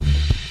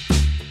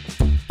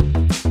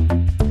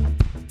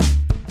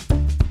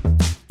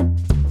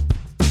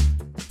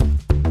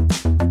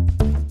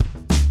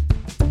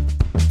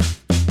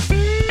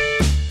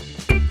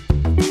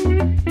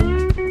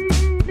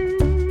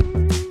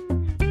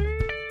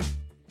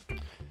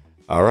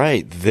All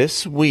right.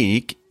 This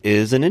week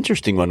is an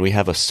interesting one. We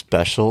have a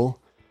special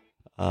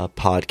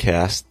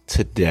podcast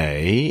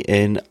today,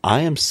 and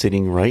I am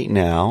sitting right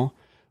now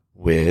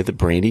with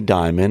Brandy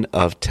Diamond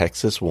of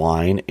Texas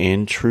Wine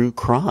and True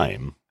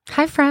Crime.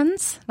 Hi,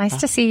 friends. Nice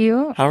to see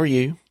you. How are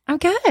you? I'm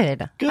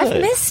good. I've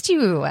missed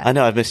you. I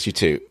know. I've missed you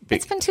too.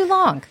 It's been too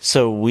long.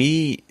 So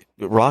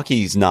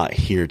Rocky's not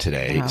here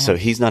today, so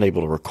he's not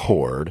able to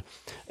record.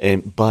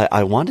 But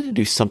I wanted to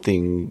do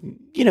something,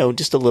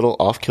 just a little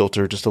off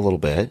kilter, just a little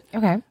bit.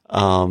 Okay.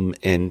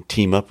 And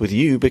team up with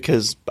you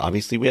because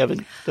obviously we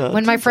haven't.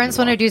 When my friends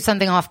want to do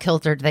something off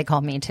kilter, they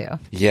call me too.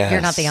 Yes. You're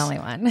not the only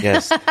one.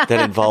 Yes. That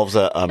involves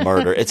a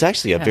murder. It's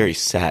actually a very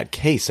sad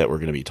case that we're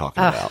going to be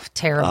talking about.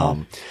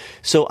 Terrible.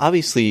 So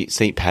obviously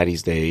St.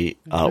 Patty's Day,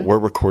 we're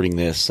recording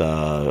this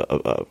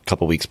a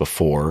couple weeks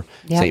before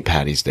St.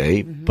 Patty's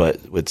Day,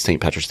 but with St.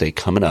 Patrick's Day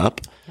coming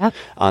up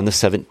on the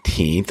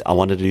 17th, I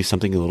wanted to do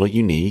something a little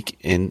unique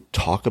and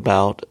talk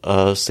about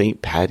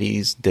St.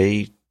 Patty's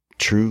Day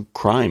true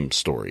crime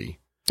story.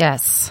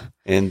 Yes.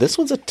 And this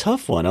one's a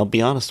tough one, I'll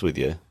be honest with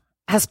you.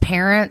 As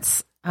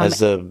parents... I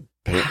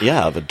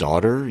have a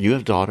daughter. You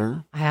have a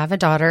daughter. I have a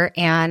daughter,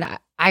 and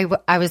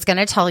I was going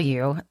to tell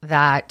you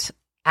that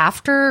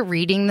after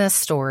reading this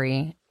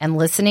story and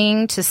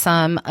listening to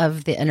some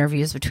of the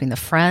interviews between the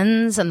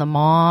friends and the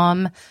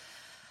mom,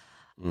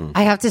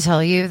 I have to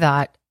tell you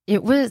that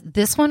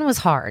this one was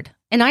hard.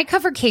 And I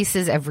cover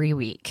cases every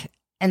week.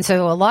 And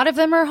so a lot of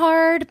them are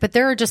hard, but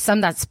there are just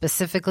some that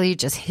specifically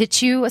just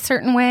hit you a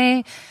certain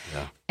way.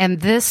 Yeah. And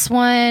this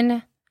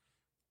one,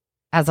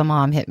 as a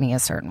mom, hit me a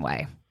certain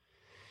way.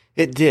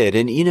 It did.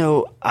 And,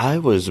 I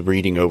was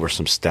reading over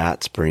some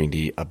stats,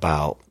 Brandy,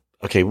 about,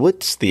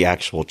 what's the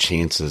actual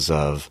chances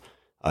of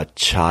a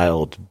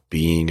child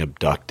being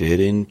abducted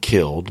and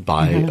killed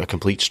by a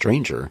complete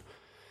stranger?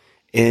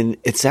 And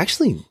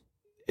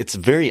it's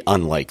very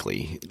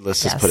unlikely.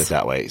 Let's just put it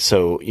that way.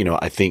 So,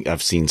 I think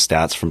I've seen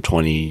stats from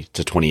 20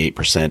 to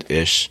 28%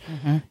 ish,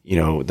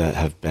 that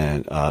have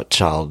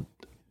been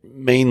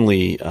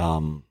mainly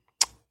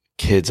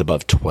kids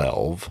above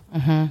 12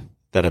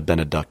 that have been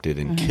abducted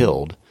and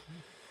killed.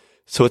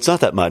 So it's not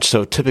that much.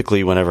 So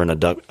typically whenever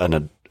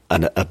an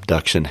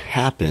abduction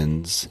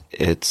happens,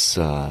 it's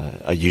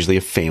usually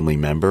a family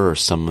member or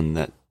someone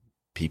that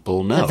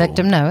people know. The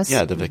victim knows.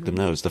 Yeah, the victim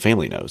knows. The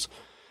family knows.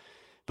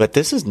 But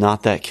this is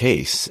not that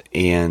case.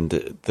 And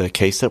the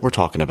case that we're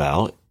talking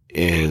about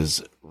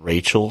is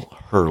Rachel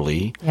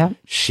Hurley. Yep.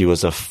 She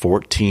was a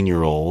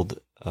 14-year-old,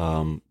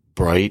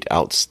 bright,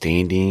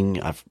 outstanding,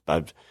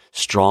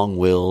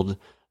 strong-willed.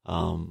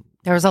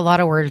 There was a lot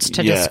of words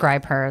to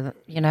describe her.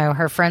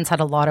 Her friends had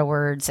a lot of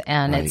words,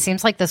 and it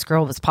seems like this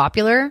girl was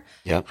popular,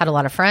 had a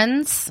lot of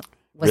friends,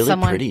 was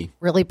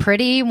really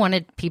pretty,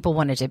 people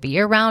wanted to be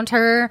around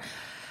her.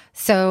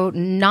 So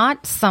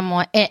not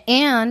someone,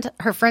 and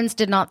her friends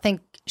did not think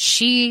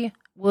she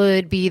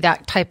would be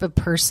that type of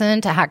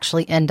person to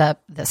actually end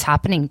up this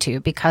happening to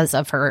because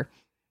of her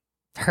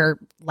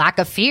lack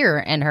of fear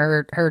and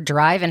her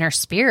drive and her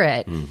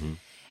spirit. Mm-hmm.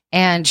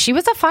 And she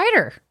was a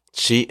fighter.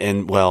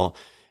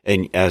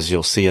 And as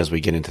you'll see as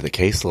we get into the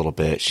case a little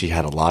bit, she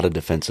had a lot of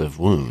defensive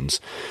wounds.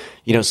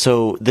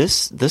 So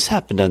this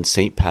happened on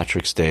St.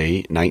 Patrick's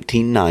Day,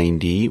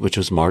 1990, which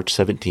was March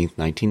 17th,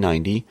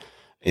 1990,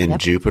 in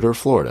Jupiter,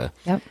 Florida.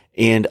 Yep.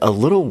 And a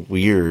little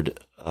weird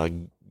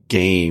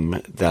game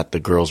that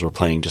the girls were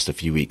playing just a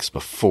few weeks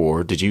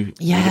before. Did you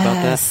read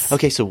about that?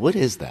 Okay, so what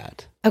is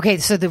that? Okay,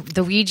 so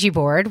the Ouija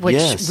board,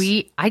 which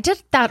I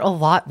did that a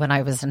lot when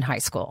I was in high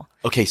school.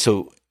 Okay,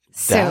 so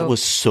that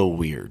was so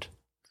weird.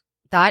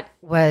 That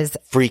was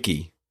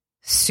freaky,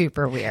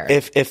 super weird.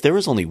 If there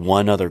was only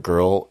one other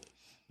girl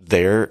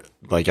there,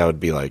 I would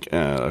be like,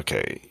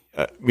 okay.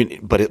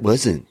 But it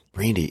wasn't,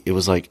 Brandy. It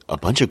was like a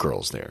bunch of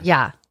girls there.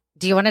 Yeah.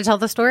 Do you want to tell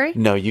the story?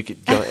 No, you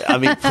could go.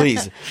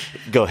 Please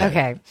go ahead.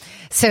 Okay.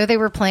 So they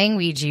were playing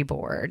Ouija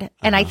board,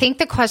 and I think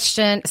the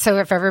question.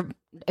 So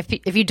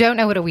if you don't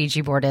know what a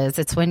Ouija board is,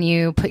 it's when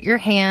you put your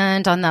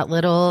hand on that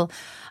little.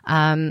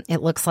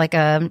 It looks like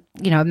a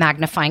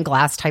magnifying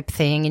glass type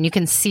thing, and you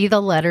can see the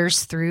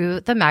letters through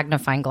the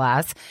magnifying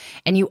glass.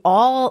 And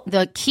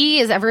the key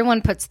is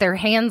everyone puts their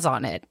hands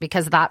on it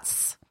because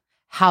that's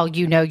how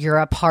you're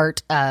a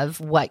part of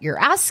what you're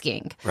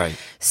asking. Right.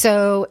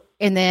 So,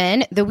 and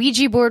then the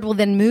Ouija board will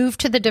then move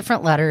to the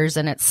different letters,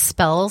 and it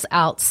spells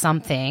out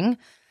something.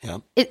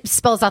 Yep. It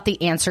spells out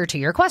the answer to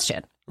your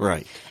question.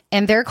 Right.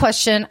 And their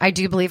question, I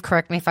do believe,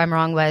 correct me if I'm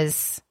wrong,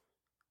 was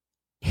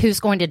who's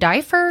going to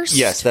die first?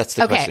 Yes, that's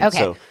the question. Okay.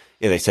 So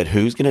they said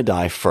who's going to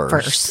die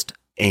first.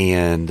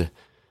 And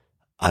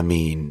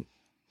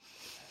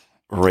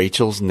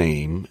Rachel's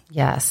name.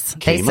 Yes.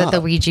 They said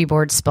the Ouija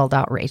board spelled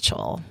out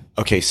Rachel.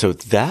 Okay, so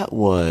that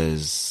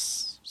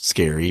was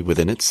scary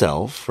within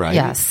itself, right?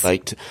 Yes.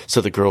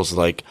 So the girls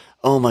were like,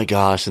 oh my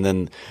gosh. And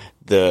then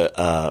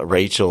the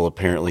Rachel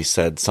apparently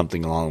said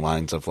something along the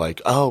lines of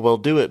oh, well,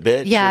 do it,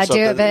 bitch. Yeah, do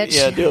it, bitch.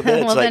 Yeah, do it,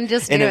 bitch. Well, then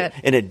just do it.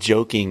 In a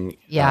joking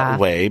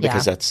way,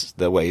 because that's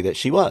the way that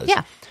she was.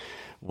 Yeah.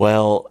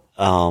 Well,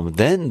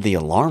 then the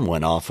alarm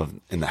went off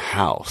in the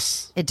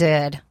house. It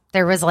did.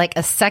 There was like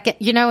a second,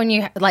 when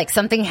you like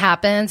something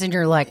happens and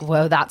you're like,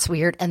 whoa, that's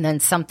weird. And then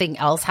something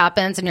else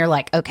happens and you're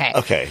like,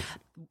 okay.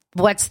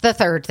 What's the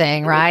third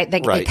thing, right?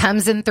 It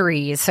comes in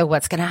threes. So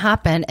what's going to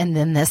happen? And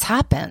then this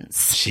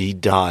happens. She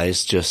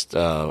dies just,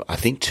 I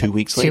think 2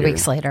 weeks later. 2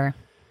 weeks later.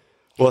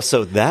 Well,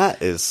 so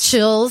that is...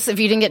 Chills. If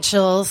you didn't get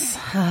chills.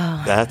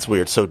 That's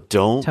weird. So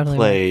don't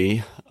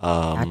play...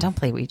 don't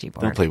play Ouija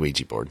board. Don't play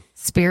Ouija board.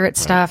 Spirit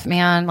stuff,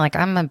 man. Like,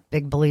 I'm a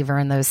big believer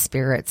in those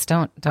spirits.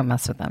 Don't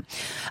mess with them.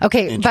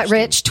 Okay, but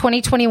Rich,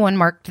 2021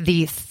 marked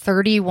the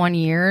 31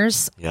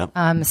 years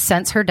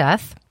since her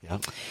death.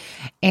 Yep.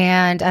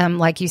 And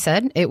like you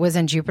said, it was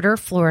in Jupiter,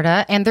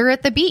 Florida, and they're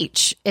at the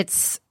beach.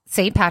 It's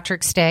St.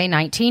 Patrick's Day,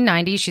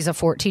 1990. She's a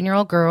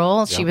 14-year-old girl.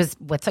 Yep. She was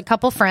with a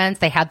couple friends.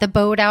 They had the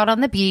boat out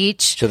on the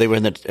beach. So they were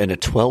in a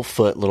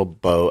 12-foot little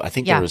boat. I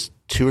think there was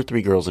 2 or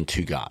 3 girls and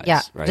 2 guys.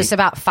 Yeah, right? just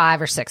about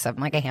 5 or 6 of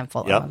them, like a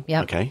handful of them.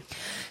 Yep. Okay.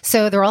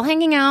 So they're all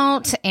hanging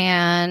out,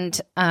 and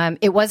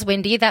it was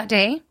windy that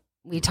day.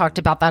 We talked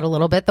about that a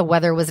little bit. The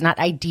weather was not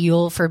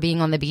ideal for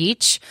being on the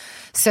beach.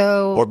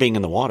 Or being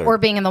in the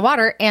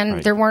water.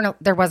 And there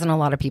wasn't a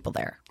lot of people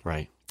there.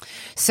 Right.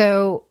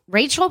 So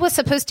Rachel was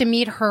supposed to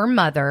meet her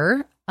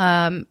mother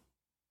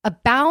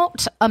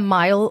about a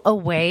mile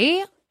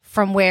away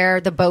from where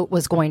the boat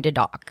was going to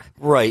dock.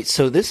 Right.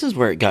 So this is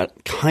where it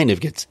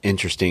gets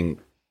interesting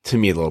to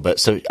me a little bit.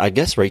 So I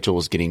guess Rachel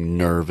was getting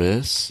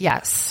nervous.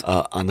 Yes.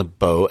 On the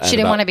boat. She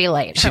didn't want to be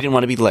late. She didn't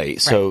want to be late.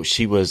 Right. So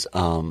she was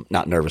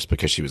not nervous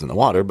because she was in the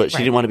water, but she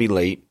didn't want to be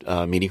late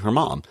meeting her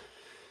mom.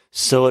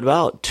 So at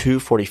about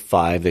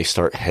 2:45, they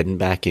start heading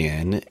back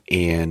in,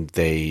 and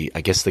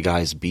I guess the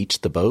guys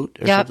beach the boat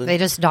or something? They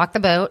just dock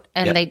the boat,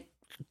 and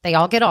they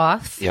all get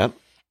off. Yep.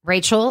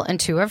 Rachel and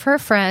 2 of her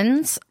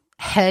friends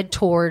head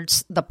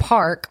towards the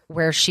park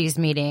where she's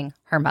meeting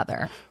her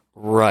mother.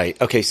 Right.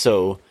 Okay,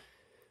 so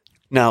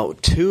now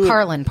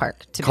Carlin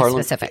Park, to be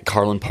specific.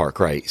 Carlin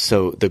Park, right.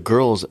 So the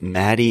girls,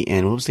 Maddie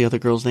and what was the other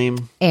girl's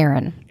name?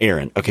 Erin.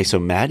 Okay, so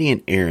Maddie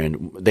and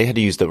Erin, they had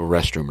to use the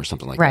restroom or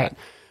something like that.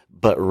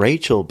 But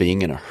Rachel,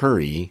 being in a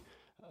hurry,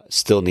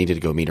 still needed to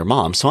go meet her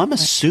mom. So I'm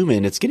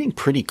assuming it's getting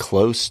pretty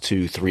close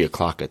to 3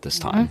 o'clock at this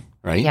time,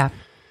 right? Yeah.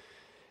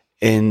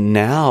 And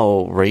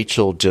now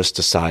Rachel just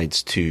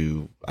decides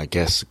to, I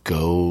guess,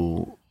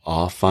 go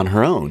off on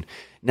her own.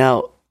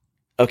 Now,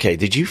 okay,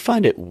 did you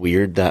find it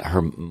weird that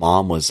her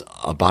mom was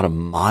about a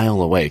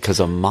mile away? Because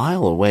a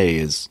mile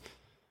away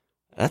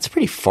that's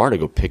pretty far to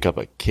go pick up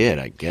a kid,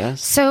 I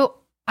guess. So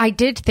I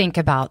did think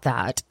about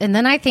that. And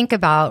then I think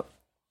about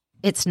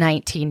it's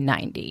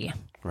 1990.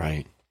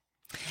 Right.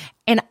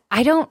 And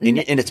I don't...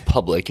 And it's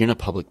public. You're in a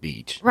public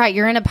beach. Right.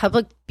 You're in a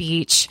public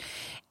beach.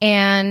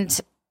 And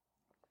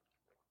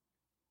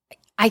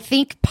I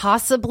think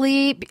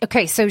possibly...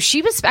 Okay, so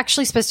she was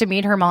actually supposed to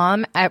meet her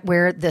mom at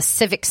where the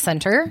Civic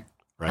Center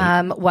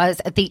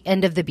was at the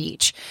end of the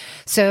beach.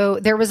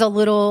 So there's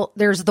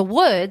the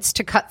woods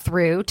to cut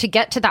through to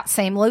get to that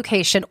same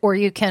location, or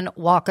you can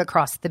walk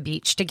across the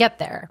beach to get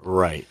there.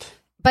 Right.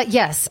 But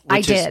yes,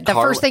 I did. The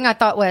first thing I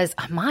thought was,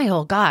 a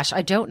mile, gosh,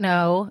 I don't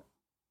know.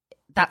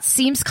 That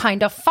seems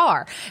kind of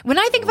far. When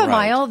I think of a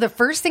mile, the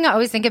first thing I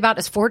always think about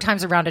is 4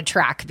 times around a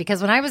track.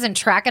 Because when I was in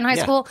track in high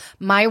school,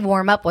 my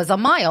warm-up was a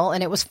mile,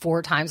 and it was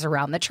 4 times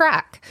around the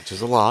track. Which is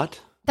a lot.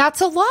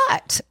 That's a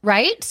lot,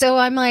 right? So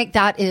I'm like,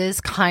 that's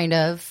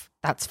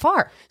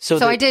far. So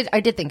I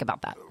did think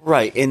about that.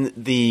 Right. And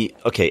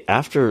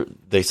after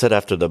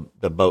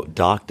the boat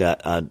docked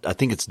at, I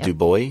think it's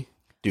Dubois.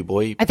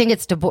 I think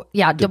it's Dubois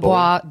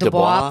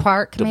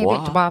Park, maybe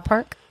Dubois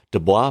Park.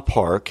 Dubois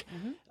Park.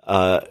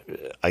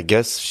 I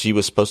guess she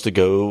was supposed to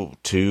go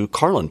to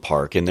Carlin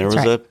Park, and there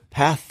was a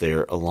path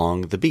there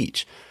along the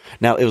beach.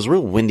 Now, it was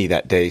real windy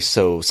that day,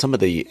 so some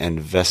of the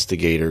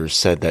investigators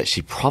said that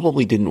she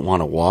probably didn't want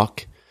to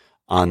walk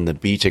on the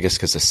beach, I guess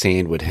because the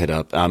sand would hit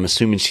up. I'm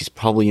assuming she's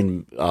probably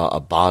in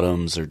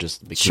bottoms or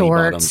just bikini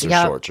bottoms or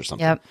shorts or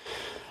something. Yep.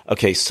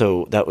 Okay,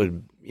 so that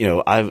would...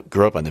 I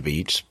grew up on the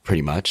beach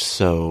pretty much,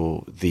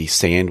 so the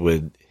sand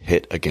would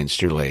hit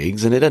against your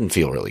legs, and it doesn't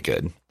feel really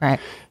good.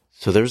 Right.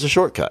 So there's a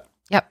shortcut.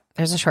 Yep,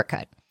 there's a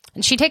shortcut.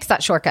 And she takes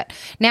that shortcut.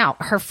 Now,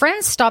 her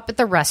friends stop at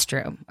the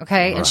restroom,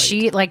 okay? Right. And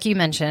she, like you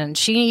mentioned,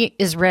 she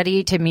is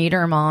ready to meet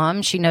her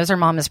mom. She knows her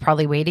mom is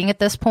probably waiting at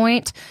this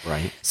point.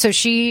 Right. So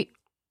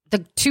the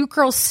 2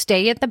 girls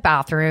stay at the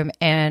bathroom,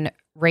 and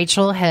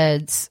Rachel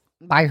heads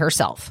by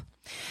herself.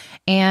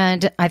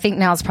 And I think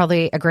now is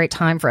probably a great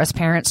time for us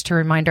parents to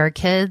remind our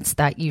kids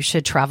that you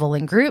should travel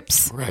in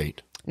groups.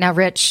 Right. Now,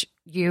 Rich,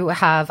 you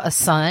have a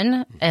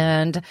son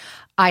and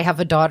I have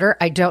a daughter.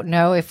 I don't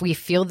know if we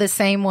feel the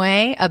same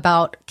way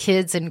about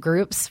kids in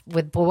groups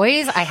with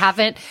boys. I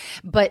haven't,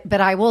 but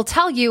I will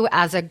tell you,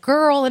 as a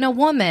girl and a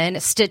woman,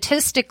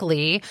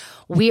 statistically,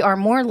 we are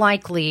more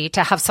likely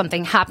to have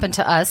something happen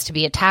to us, to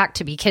be attacked,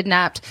 to be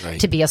kidnapped,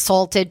 to be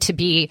assaulted, to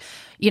be,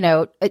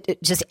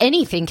 just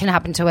anything can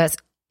happen to us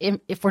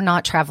if we're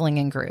not traveling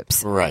in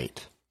groups.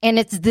 Right. And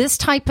it's this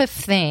type of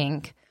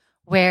thing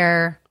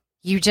where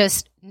you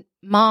just,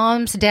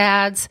 moms,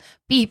 dads,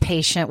 be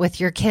patient with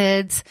your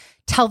kids.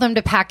 tell them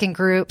to pack in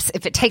groups.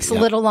 If it takes a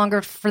little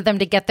longer for them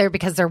to get there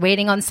because they're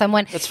waiting on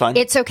someone, that's fine.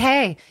 It's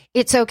okay.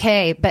 It's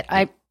okay. But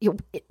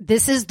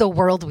this is the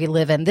world we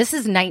live in. This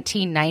is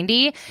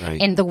 1990,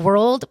 and the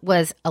world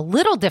was a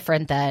little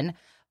different then.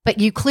 But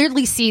you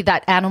clearly see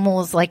that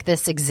animals like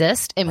this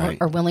exist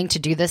and are willing to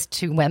do this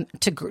to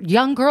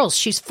young girls.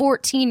 She's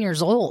 14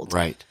 years old.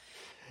 Right.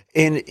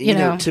 And, you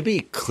know, to be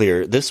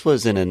clear, this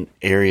was in an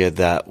area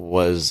that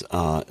was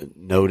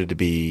noted to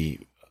be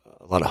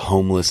a lot of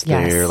homeless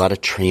there, a lot of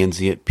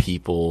transient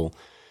people.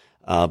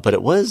 But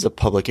it was a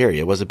public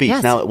area. It was a beach.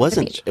 Yes, now, it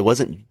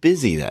wasn't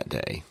busy that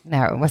day.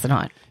 No, it was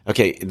not.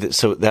 Okay.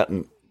 So that,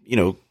 you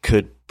know,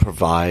 could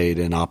provide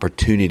an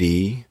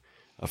opportunity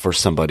for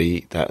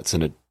somebody that's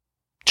in a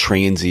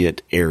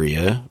transient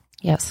area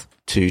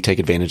to take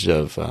advantage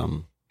of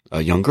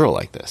a young girl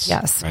like this.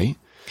 Yes. Right?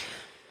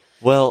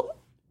 Well,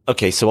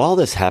 okay, so all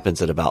this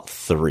happens at about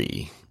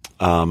 3.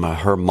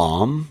 Her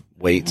mom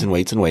waits and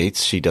waits and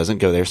waits. She doesn't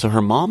go there. So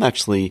her mom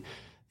actually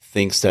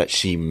thinks that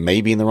she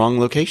may be in the wrong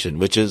location,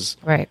 which is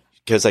right.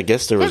 Because I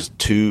guess there was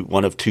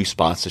one of two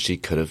spots that she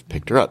could have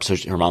picked her up. So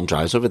her mom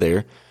drives over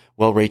there.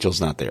 Well, Rachel's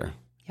not there.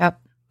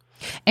 Yep.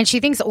 And she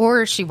thinks,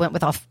 or she went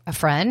with a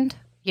friend.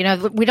 You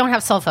know, we don't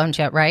have cell phones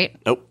yet, right?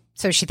 Nope.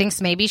 So she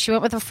thinks maybe she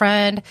went with a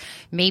friend.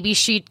 Maybe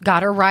she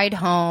got her ride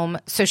home.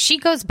 So she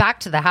goes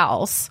back to the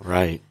house.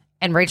 Right.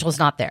 And Rachel's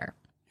not there.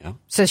 Yeah.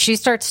 So she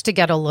starts to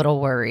get a little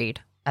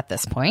worried at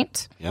this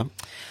point. Yeah.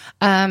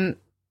 And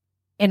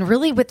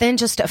really within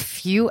just a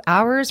few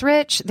hours,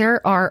 Rich,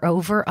 there are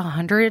over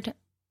 100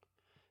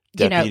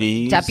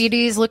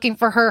 deputies looking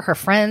for her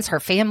friends, her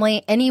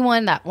family,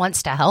 anyone that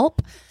wants to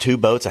help. 2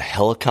 boats, a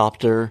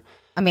helicopter.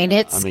 I mean,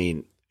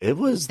 it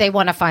was... They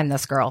want to find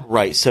this girl.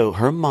 Right. So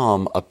her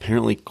mom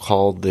apparently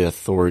called the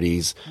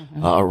authorities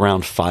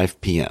around 5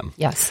 p.m.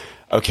 Yes.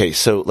 Okay,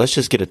 so let's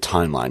just get a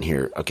timeline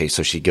here. Okay,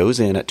 so she goes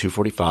in at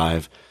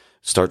 2:45,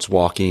 starts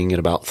walking at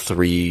about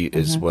 3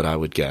 is what I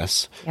would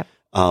guess. Yep.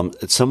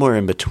 It's somewhere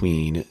in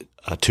between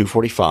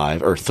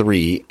 2:45 or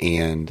 3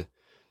 and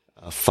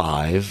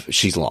 5,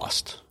 she's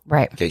lost.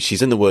 Right. Okay,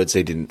 she's in the woods.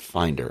 They didn't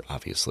find her,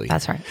 obviously.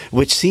 That's right.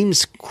 Which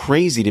seems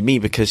crazy to me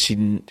because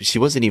she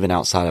wasn't even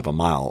outside of a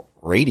mile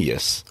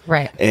radius.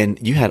 Right. And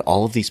you had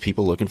all of these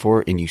people looking for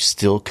her, and you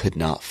still could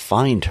not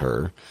find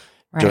her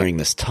during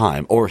this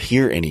time or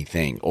hear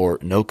anything or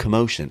no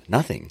commotion,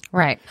 nothing.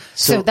 Right.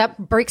 So that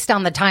breaks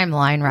down the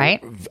timeline,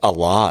 right? A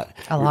lot.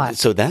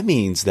 So that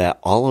means that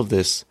all of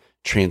this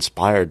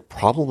transpired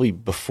probably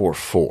before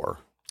 4.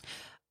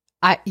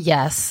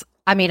 Yes.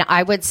 I mean,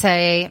 I would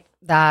say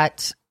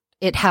that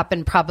it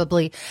happened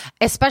probably,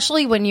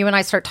 especially when you and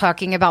I start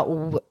talking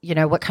about, you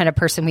know, what kind of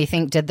person we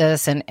think did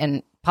this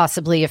and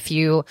possibly a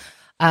few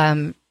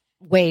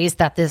ways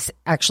that this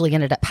actually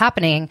ended up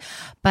happening.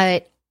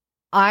 But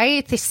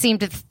I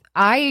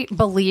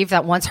believe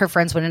that once her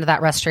friends went into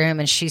that restroom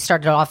and she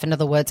started off into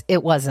the woods,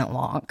 it wasn't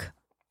long.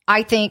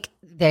 I think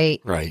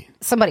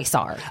somebody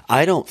saw her.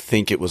 I don't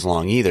think it was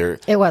long either.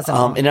 It wasn't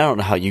long. And I don't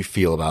know how you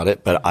feel about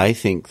it, but I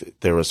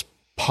think there was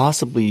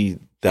possibly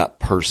that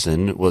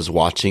person was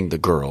watching the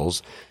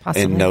girls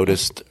and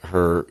noticed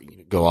her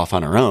go off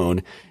on her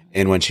own.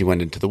 And when she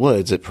went into the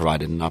woods, it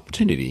provided an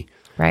opportunity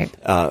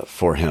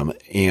for him.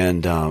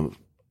 And,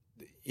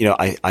 you know,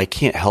 I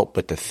can't help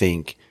but to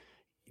think,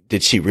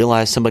 did she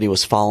realize somebody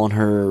was following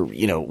her?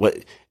 You know,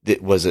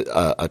 was it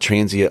a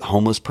transient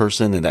homeless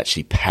person and that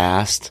she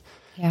passed,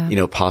 you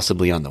know,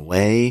 possibly on the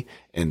way?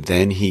 And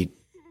then he,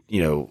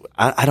 you know,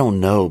 I don't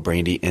know,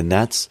 Brandy. And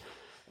that's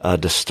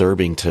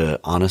disturbing to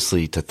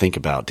honestly to think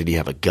about. Did he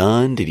have a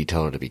gun? Did he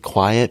tell her to be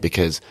quiet?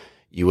 Because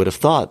you would have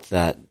thought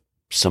that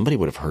somebody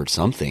would have heard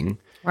something.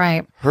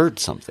 Right. Heard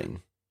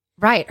something.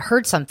 Right.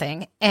 Heard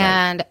something.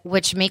 And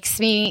which makes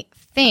me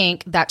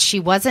think that she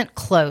wasn't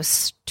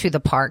close to the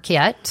park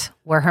yet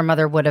where her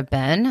mother would have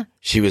been.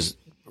 She was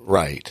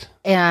right.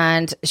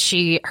 And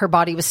her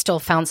body was still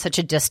found such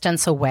a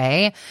distance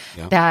away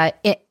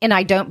that and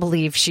I don't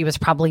believe she was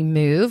probably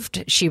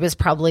moved. She was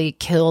probably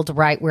killed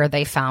right where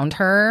they found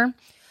her.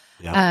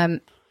 Yeah.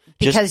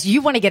 Because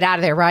you want to get out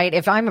of there, right?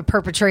 If I'm a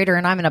perpetrator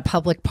and I'm in a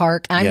public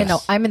park, I'm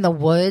in the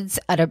woods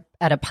at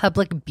a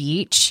public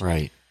beach.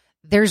 Right.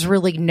 There's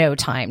really no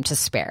time to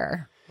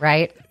spare,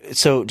 right?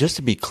 So just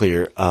to be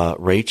clear,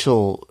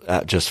 Rachel,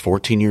 at just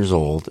 14 years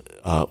old,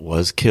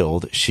 was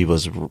killed. She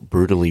was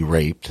brutally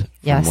raped,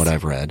 from what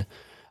I've read,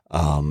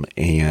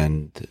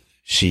 and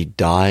she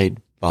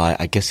died by.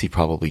 I guess he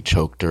probably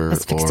choked her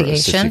asphyxiation. Or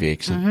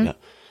asphyxiation. Mm-hmm.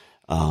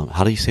 Yeah.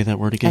 How do you say that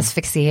word again?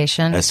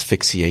 Asphyxiation.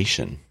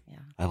 Asphyxiation.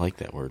 I like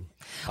that word.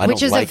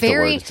 Which is a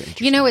very,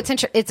 you know,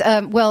 it's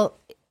well,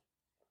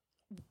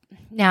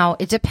 now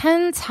it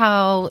depends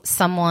how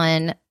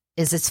someone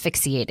is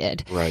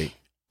asphyxiated. Right.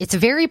 It's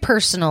very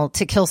personal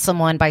to kill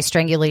someone by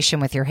strangulation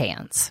with your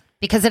hands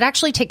because it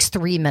actually takes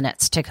 3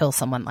 minutes to kill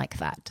someone like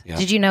that. Yeah.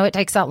 Did you know it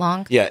takes that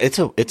long? Yeah, it's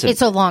a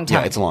long time.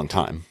 Yeah, it's a long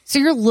time. So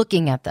you're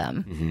looking at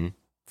them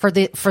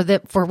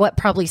for what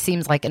probably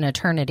seems like an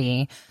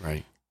eternity.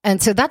 Right. And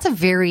so that's a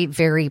very,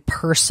 very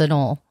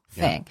personal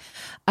thing.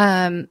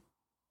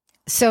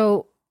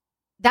 So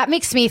that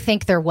makes me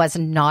think there was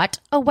not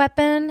a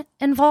weapon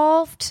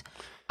involved.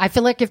 I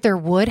feel like if there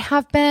would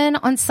have been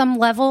on some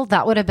level,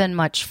 that would have been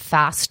much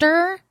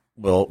faster.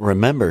 Well,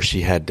 remember,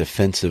 she had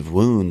defensive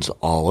wounds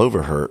all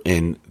over her,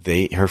 and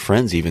her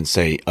friends even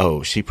say,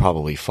 "Oh, she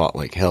probably fought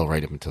like hell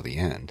right up until the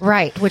end."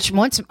 Right. Which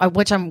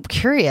I'm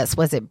curious,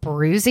 was it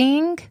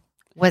bruising?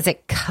 Was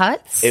it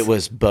cuts? It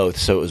was both.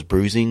 So it was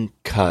bruising,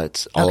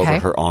 cuts all over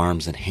her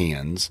arms and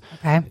hands.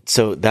 Okay.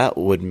 So that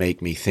would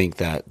make me think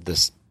that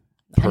this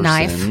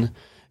person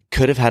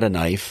could have had a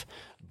knife,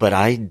 but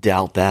I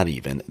doubt that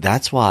even.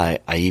 That's why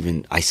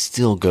I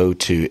still go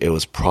to, it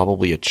was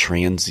probably a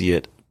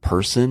transient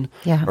person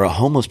or a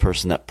homeless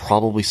person that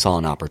probably saw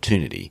an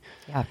opportunity.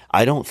 Yeah.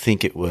 I don't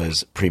think it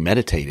was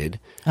premeditated.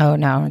 Oh,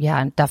 no.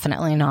 Yeah,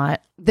 definitely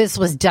not. This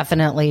was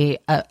definitely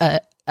a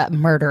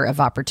murder of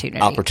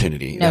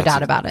opportunity. No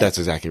doubt about it. That's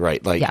exactly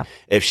right. Like,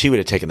 if she would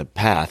have taken the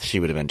path, she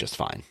would have been just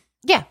fine.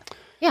 Yeah.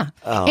 Yeah.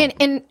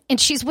 And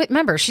she's with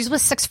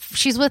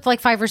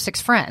like 5 or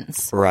 6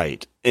 friends.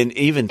 Right.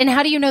 And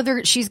how do you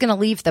know she's going to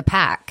leave the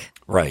pack?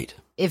 Right.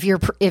 If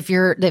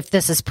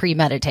this is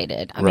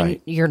premeditated. I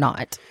mean, you're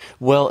not.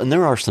 Well, and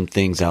there are some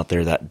things out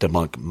there that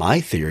debunk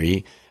my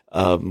theory.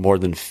 More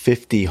than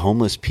 50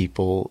 homeless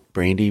people,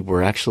 Brandy,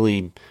 were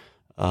actually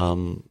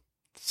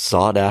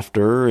sought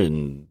after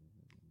and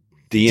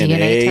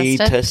DNA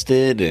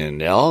tested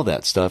and all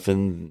that stuff,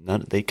 and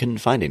they couldn't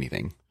find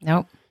anything.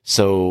 Nope.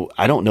 So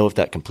I don't know if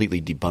that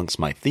completely debunks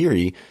my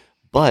theory,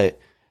 but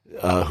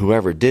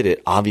whoever did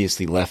it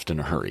obviously left in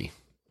a hurry.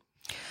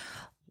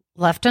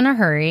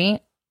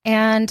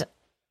 And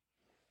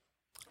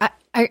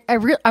I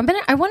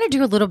want to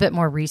do a little bit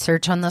more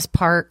research on this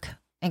park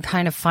and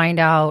kind of find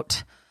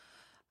out.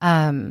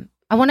 I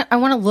want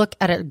to look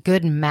at a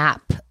good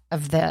map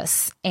of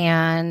this.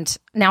 And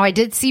now I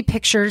did see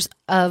pictures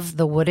of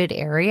the wooded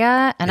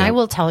area, and I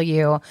will tell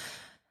you,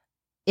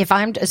 if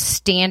I'm just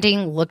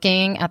standing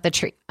looking at the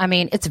tree, I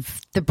mean,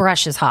 the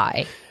brush is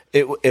high.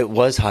 It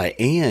was high,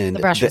 and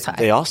the brush was high.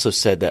 They also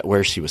said that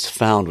where she was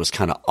found was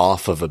kind of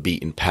off of a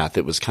beaten path.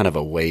 It was kind of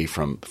away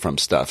from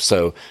stuff.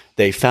 So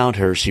they found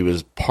her. She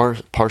was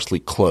partially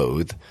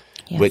clothed,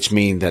 which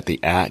means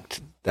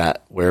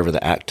that wherever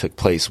the act took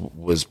place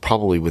was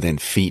probably within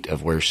feet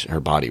of where her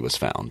body was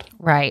found.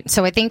 Right.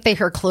 So I think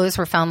her clothes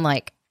were found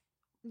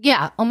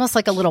almost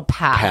like a little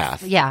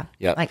path. Yeah.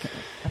 Yeah. Like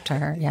up to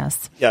her.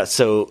 Yes. Yeah.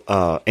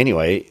 So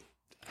anyway,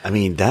 I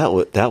mean, that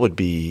would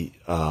be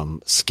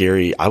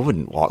scary. I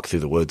wouldn't walk through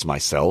the woods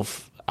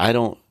myself. I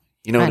don't,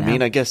 you know what I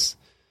mean? I guess,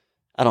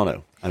 I don't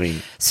know. I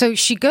mean, so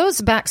she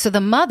goes back. So the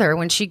mother,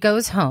 when she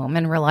goes home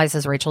and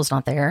realizes Rachel's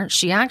not there,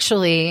 she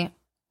actually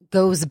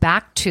goes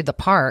back to the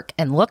park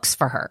and looks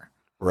for her.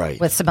 Right.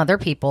 With some other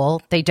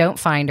people. They don't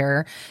find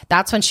her.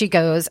 That's when she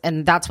goes,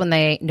 and that's when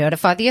they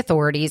notify the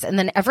authorities. And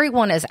then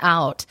everyone is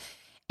out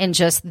in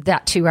just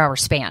that 2-hour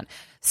span.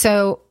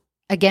 So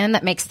again,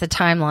 that makes the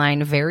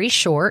timeline very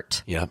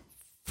short. Yeah.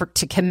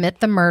 To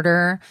commit the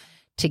murder,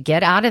 to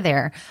get out of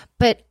there.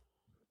 But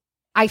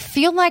I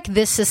feel like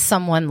this is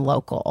someone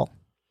local.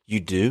 You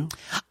do?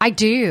 I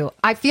do.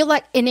 I feel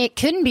like, and it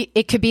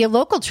could be a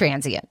local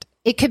transient.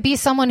 It could be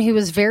someone who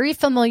is very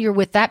familiar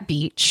with that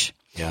beach.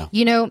 Yeah.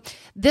 You know,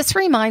 this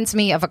reminds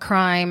me of a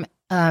crime.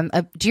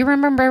 Do you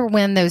remember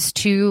when those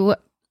two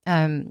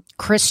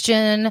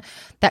Christian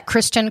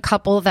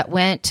couple that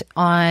went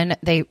on,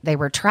 they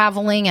were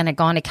traveling and had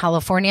gone to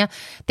California?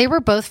 They were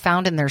both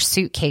found in their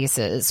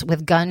suitcases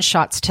with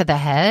gunshots to the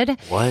head.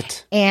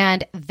 What?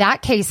 And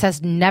that case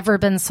has never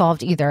been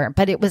solved either,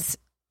 but it was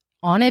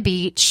on a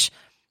beach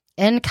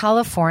in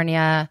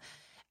California.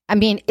 I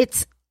mean,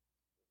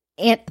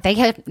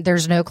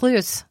 there's no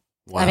clues.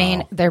 Wow. I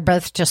mean, they're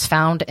both just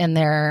found in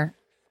their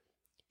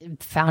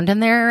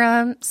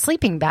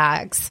sleeping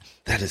bags.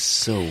 That is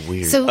so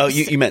weird. So,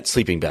 you meant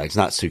sleeping bags,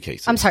 not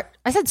suitcases. I'm sorry.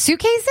 I said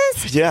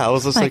suitcases? Yeah, I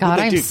was just God,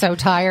 I'm so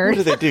tired.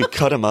 What do they do?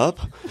 Cut them up?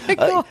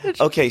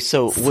 Okay,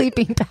 so...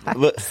 Sleeping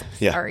bags.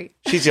 Yeah, sorry.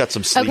 She's got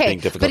some sleeping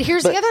difficulties. But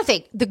here's the other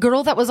thing. The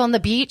girl that was on the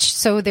beach,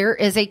 so there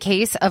is a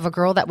case of a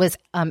girl that was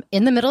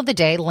in the middle of the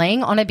day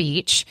laying on a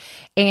beach,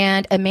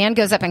 and a man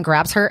goes up and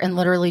grabs her and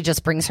literally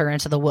just brings her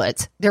into the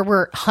woods. There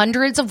were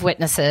hundreds of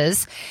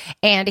witnesses,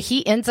 and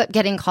he ends up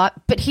getting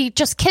caught, but he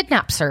just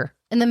kidnaps her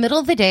in the middle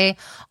of the day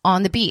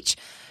on the beach.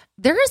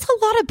 There is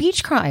a lot of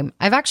beach crime.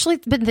 I've actually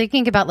been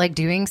thinking about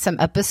doing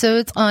some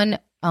episodes on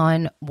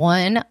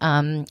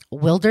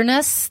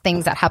wilderness,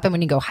 things that happen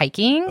when you go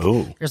hiking.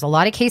 Ooh. There's a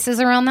lot of cases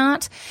around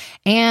that,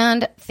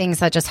 and things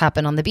that just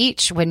happen on the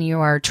beach when you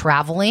are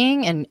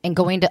traveling and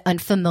going to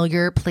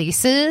unfamiliar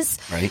places.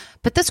 Right.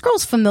 But this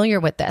girl's familiar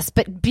with this.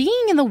 But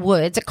being in the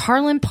woods at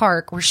Carlin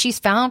Park where she's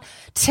found,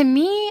 to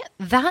me,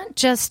 that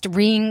just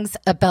rings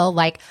a bell.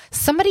 Like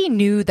somebody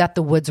knew that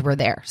the woods were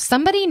there.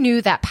 Somebody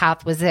knew that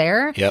path was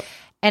there. Yep.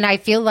 And I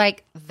feel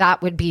like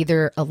that would be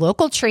either a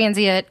local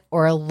transient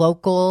or a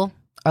local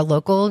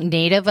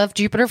native of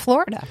Jupiter,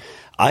 Florida.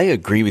 I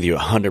agree with you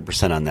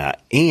 100% on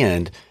that.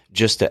 And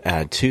just to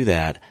add to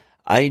that,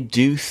 I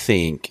do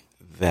think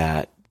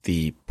that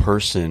the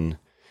person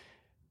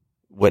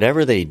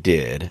whatever they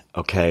did,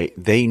 okay,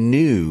 they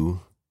knew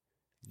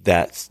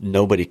that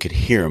nobody could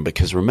hear them,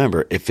 because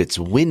remember, if it's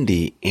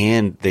windy,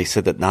 and they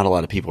said that not a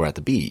lot of people were at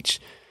the beach.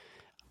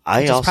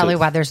 That's probably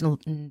why there's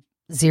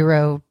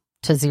 0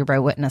 to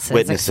 0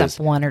 witnesses, except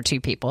 1 or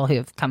 2 people who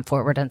have come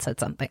forward and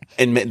said something.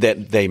 And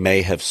that they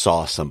may have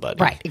saw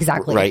somebody. Right,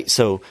 exactly. Right.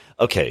 So,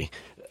 okay.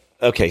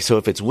 So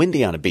if it's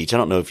windy on a beach, I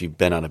don't know if you've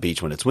been on a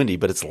beach when it's windy,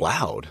 but it's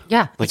loud.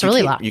 Yeah, it's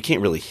really loud. You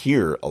can't really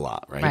hear a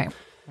lot, right?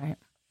 Right.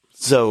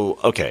 So,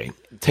 okay,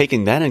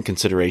 taking that in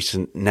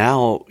consideration,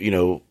 now,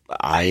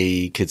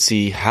 I could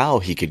see how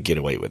he could get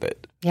away with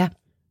it. Yeah.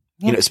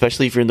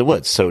 Especially if you're in the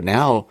woods. So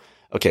now,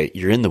 okay,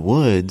 you're in the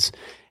woods,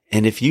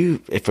 and if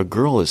a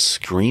girl is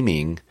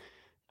screaming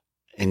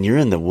and you're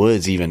in the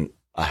woods even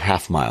a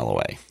half mile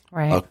away,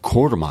 right, a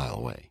quarter mile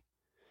away,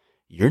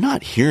 you're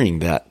not hearing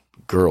that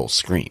girl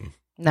scream.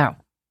 No.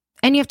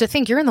 And you have to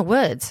think, you're in the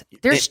woods.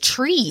 There's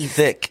trees.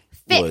 Thick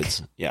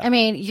woods. Yeah. I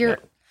mean,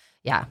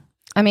 yeah.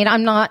 I mean,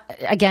 not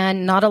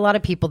a lot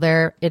of people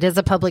there. It is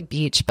a public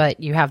beach,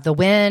 but you have the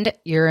wind.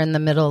 You're in the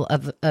middle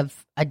of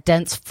a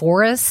dense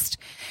forest.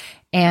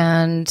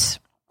 And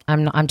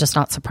I'm just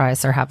not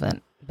surprised there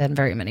haven't been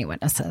very many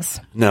witnesses.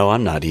 No,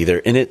 I'm not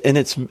either. And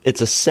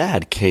it's a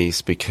sad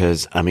case,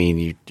 because, I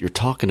mean, you're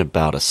talking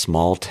about a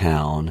small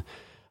town.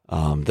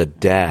 The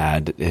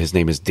dad, his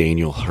name is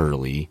Daniel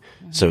Hurley.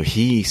 So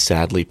he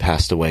sadly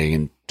passed away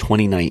in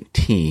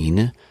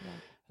 2019.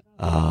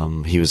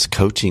 He was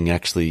coaching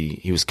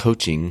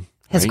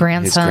his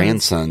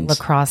grandson's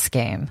lacrosse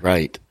game.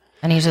 Right.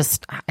 And I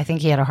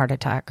think he had a heart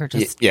attack or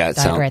just died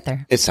right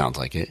there. It sounds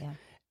like it. Yeah.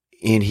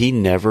 And he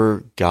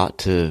never got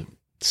to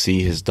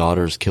see his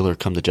daughter's killer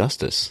come to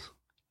justice.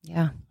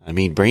 Yeah. I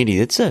mean, Brandy,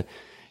 it's a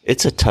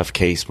tough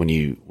case when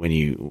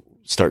you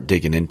start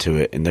digging into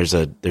it. And there's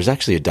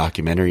actually a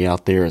documentary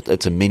out there.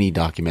 It's a mini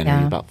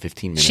documentary, about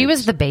 15 minutes. She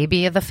was the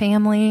baby of the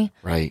family.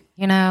 Right.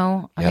 I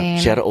mean,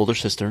 she had an older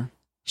sister.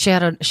 She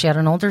had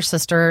an older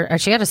sister.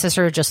 She had a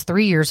sister just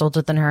 3 years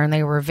older than her, and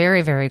they were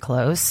very, very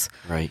close.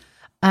 Right.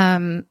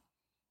 And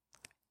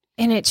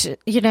it's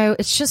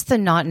just the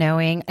not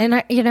knowing. And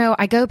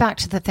I go back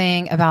to the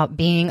thing about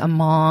being a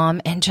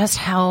mom and just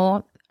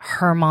how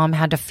her mom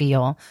had to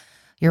feel.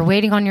 You're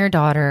waiting on your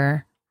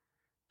daughter.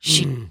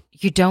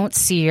 You don't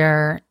see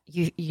her.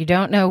 You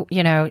don't know,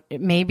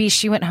 maybe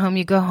she went home.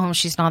 You go home.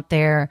 She's not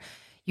there.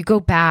 You go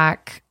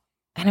back.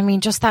 And I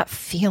mean, just that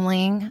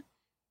feeling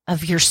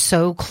of you're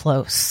so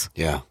close.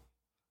 Yeah.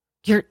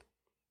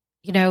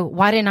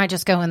 Why didn't I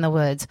just go in the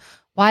woods?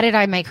 Why did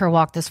I make her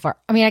walk this far?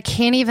 I mean, I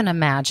can't even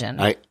imagine.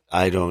 I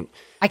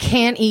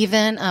can't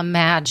even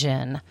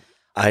imagine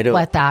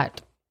what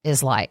that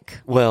is like.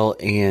 Well,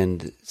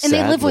 and sadly,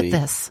 they live with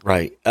this.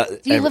 Right.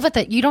 You live with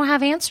it. You don't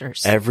have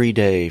answers. Every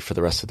day for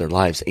the rest of their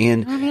lives.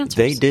 And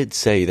they did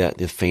say that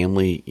the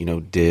family,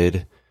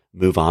 did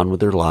move on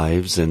with their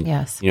lives, and,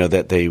 yes,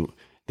 that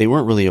they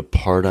weren't really a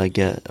part of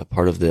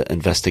the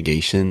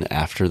investigation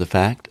after the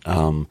fact.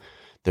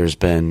 There's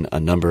been a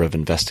number of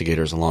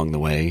investigators along the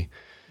way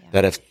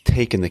that have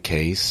taken the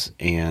case,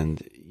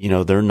 and,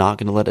 they're not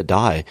going to let it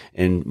die.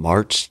 And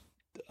March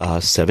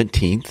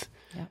 17th,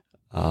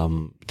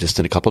 just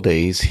in a couple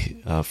days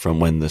from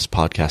when this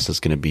podcast is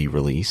going to be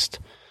released,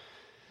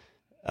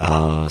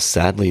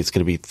 sadly, it's going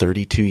to be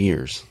 32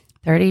 years.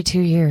 32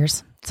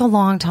 years. It's a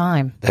long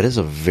time. That is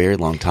a very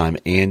long time.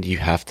 And you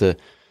have to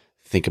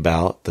think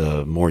about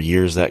the more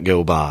years that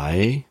go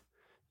by,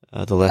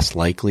 the less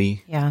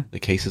likely the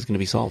case is going to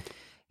be solved.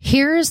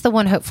 Here's the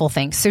one hopeful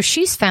thing. So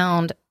she's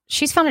found at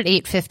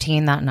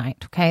 8:15 that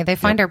night. Okay. They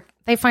find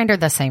her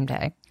the same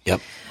day.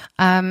 Yep.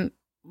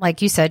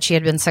 Like you said, she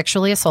had been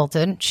sexually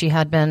assaulted. She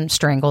had been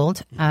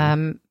strangled,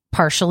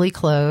 partially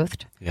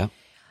clothed. Yeah.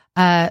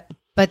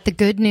 But the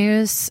good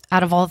news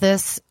out of all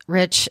this,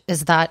 Rich,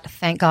 is that,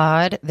 thank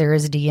God, there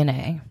is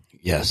DNA.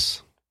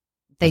 Yes.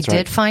 They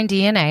did find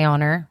DNA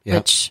on her,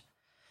 which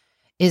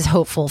is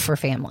hopeful for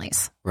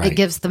families. Right. It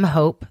gives them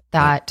hope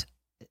that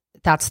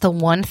that's the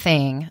one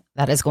thing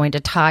that is going to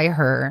tie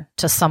her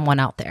to someone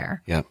out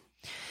there. Yeah.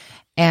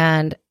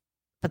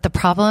 But the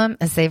problem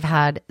is they've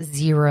had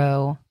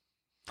zero.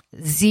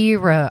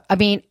 I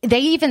mean, they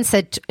even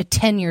said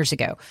 10 years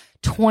ago,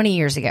 20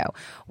 years ago,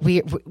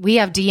 we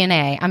have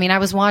DNA. I mean, I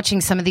was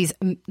watching some of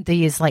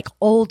these like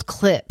old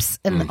clips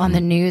on the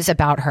news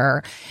about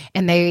her,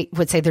 and they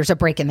would say there's a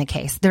break in the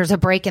case. There's a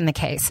break in the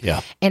case.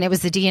 Yeah. And it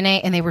was the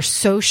DNA, and they were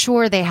so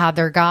sure they had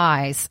their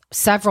guys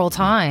several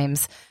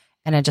times,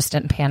 and it just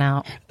didn't pan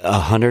out.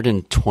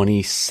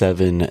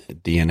 127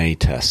 DNA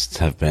tests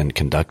have been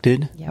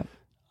conducted. Yep.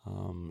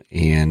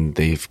 And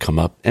they've come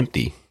up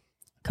empty.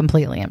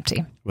 Completely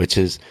empty. Which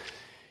is,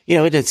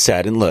 it is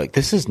sad. And look,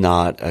 this is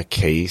not a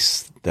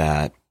case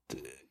that,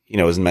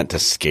 is meant to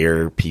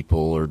scare people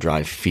or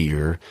drive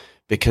fear,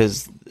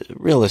 because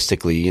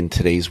realistically, in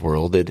today's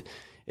world,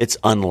 it's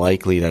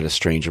unlikely that a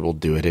stranger will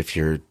do it if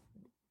your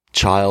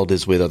child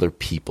is with other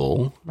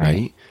people,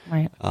 right?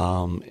 Right.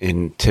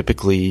 And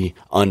typically,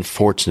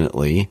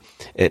 unfortunately,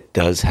 it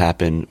does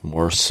happen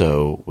more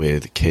so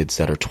with kids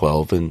that are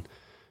 12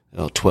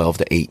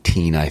 to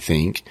 18, I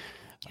think.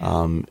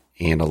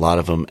 And a lot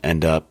of them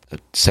end up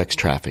sex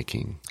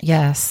trafficking.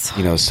 Yes.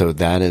 So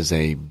that is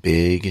a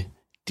big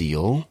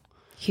deal.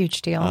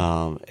 Huge deal.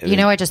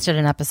 I just did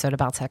an episode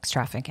about sex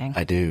trafficking.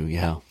 I do,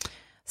 yeah.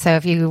 So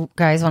if you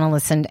guys want to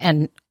listen,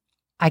 and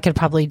I could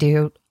probably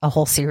do a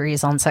whole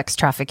series on sex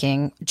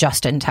trafficking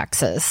just in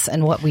Texas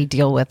and what we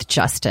deal with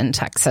just in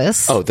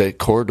Texas. Oh, the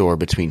corridor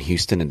between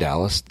Houston and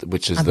Dallas,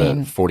 which is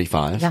the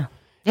 45. Yeah.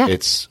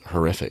 It's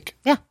horrific.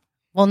 Yeah.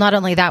 Well, not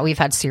only that, we've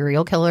had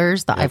serial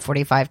killers, the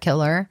I-45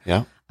 killer.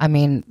 Yeah. I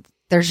mean,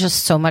 there's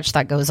just so much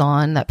that goes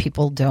on that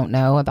people don't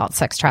know about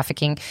sex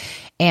trafficking.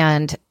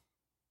 And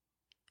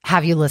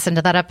have you listened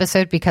to that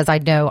episode? Because I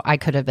know I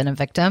could have been a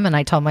victim, and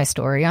I tell my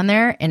story on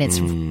there, and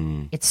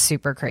it's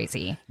super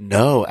crazy.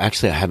 No,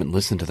 actually, I haven't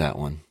listened to that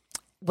one.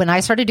 When I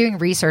started doing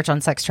research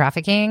on sex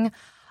trafficking,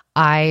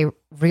 I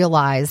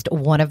realized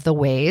one of the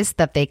ways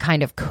that they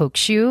kind of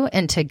coax you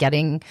into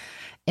getting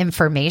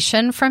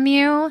information from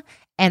you.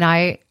 And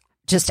a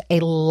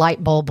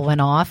light bulb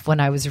went off when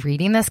I was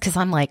reading this, because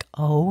I'm like,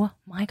 oh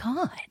my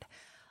God,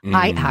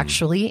 I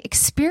actually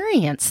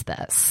experienced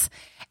this.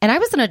 And I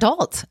was an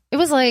adult. It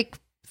was like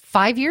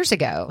 5 years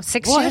ago,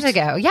 6 years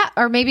ago. Yeah.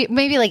 Or maybe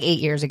like 8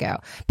 years ago.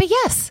 But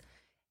yes,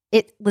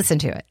 listen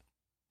to it,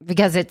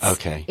 because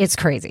it's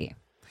crazy.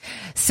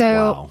 So,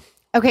 wow.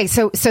 Okay.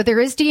 So there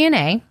is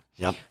DNA.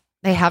 Yep.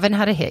 They haven't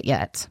had a hit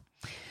yet.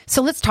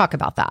 So let's talk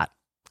about that.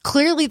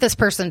 Clearly this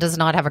person does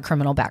not have a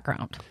criminal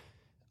background.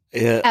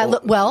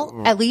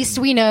 At least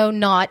we know,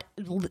 not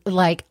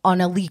like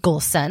on a legal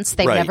sense.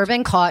 They've never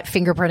been caught,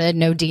 fingerprinted,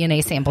 no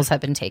DNA samples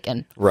have been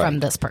taken from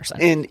this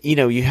person. And,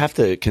 you have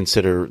to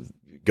consider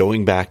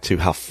going back to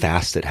how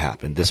fast it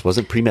happened. This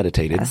wasn't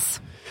premeditated. Yes.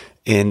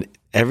 And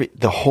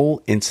the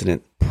whole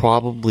incident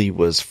probably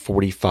was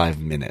 45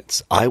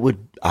 minutes. I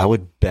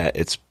would bet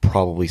it's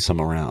probably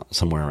somewhere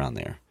around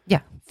there.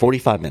 Yeah.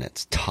 45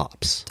 minutes,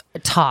 tops.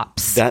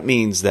 That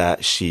means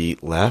that she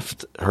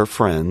left her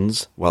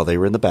friends while they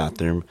were in the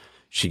bathroom.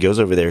 She goes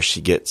over there. She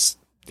gets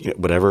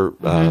whatever,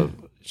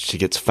 she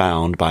gets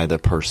found by the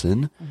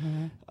person.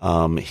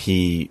 Mm-hmm.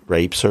 He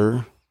rapes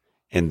her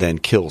and then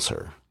kills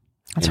her.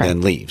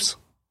 Then leaves.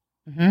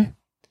 Mm-hmm.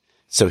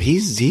 So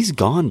he's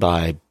gone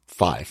by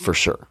 5 for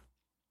sure.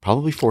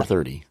 Probably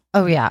 4:30.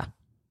 Oh yeah.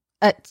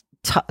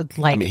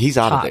 He's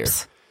out of there.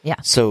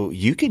 Yeah. So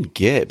you can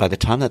get, by the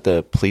time that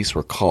the police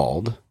were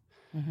called,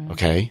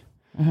 okay,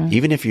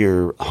 even if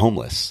you're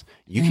homeless,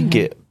 you can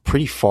get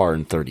pretty far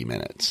in 30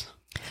 minutes.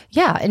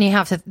 Yeah. And you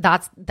have to,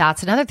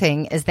 that's another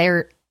thing, is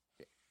they're,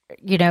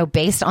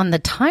 based on the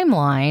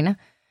timeline,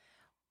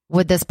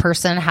 would this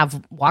person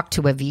have walked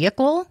to a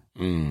vehicle?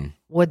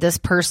 Would this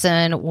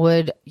person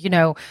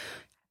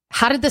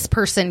how did this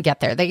person get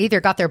there? They either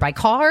got there by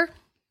car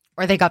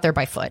or they got there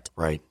by foot.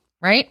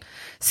 Right.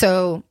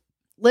 So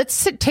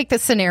let's take the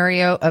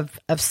scenario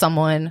of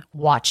someone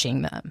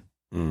watching them.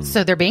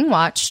 So they're being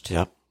watched.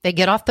 Yep. They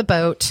get off the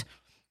boat.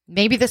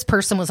 Maybe this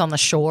person was on the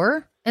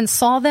shore and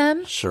saw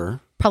them.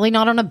 Sure. Probably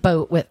not on a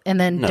boat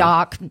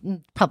dock.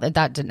 Probably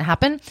that didn't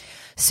happen.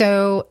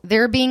 So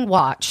they're being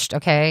watched.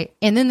 Okay.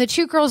 And then the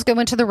 2 girls go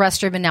into the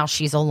restroom, and now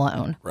she's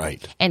alone.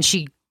 Right. And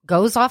she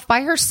goes off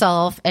by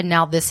herself. And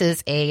now this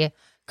is a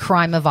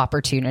crime of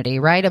opportunity,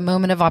 right? A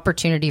moment of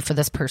opportunity for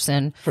this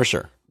person. For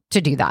sure.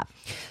 To do that.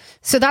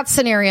 So that's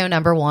scenario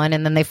number 1.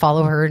 And then they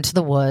follow her into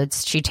the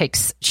woods. She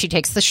takes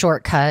the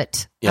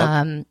shortcut.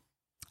 Yep.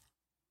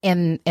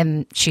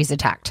 And she's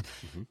attacked.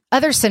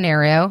 Other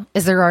scenario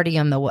is they're already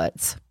in the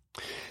woods.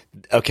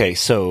 Okay.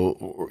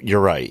 So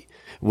you're right.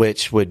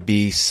 Which would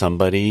be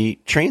somebody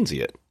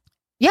transient.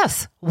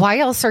 Yes. Why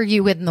else are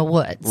you in the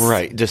woods?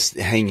 Right. Just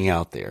hanging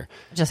out there.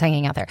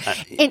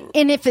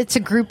 And if it's a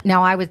group,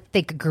 now I would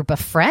think a group of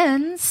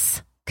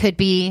friends could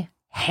be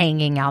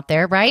hanging out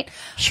there, right?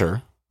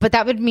 Sure. But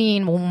that would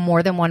mean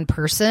more than one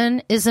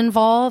person is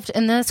involved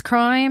in this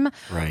crime.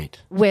 Right.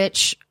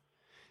 Which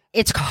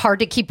it's hard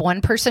to keep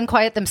one person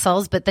quiet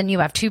themselves, but then you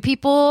have 2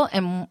 people,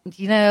 and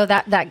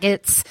that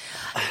gets...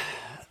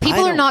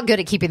 People are not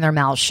good at keeping their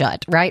mouths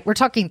shut, right? We're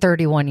talking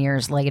 31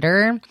 years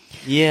later.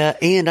 Yeah,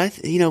 and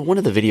one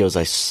of the videos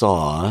I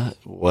saw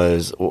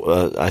was,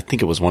 I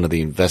think it was one of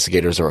the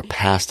investigators or a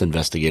past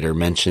investigator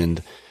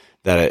mentioned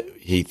that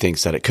he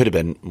thinks that it could have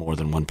been more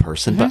than one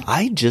person, but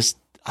I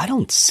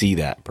don't see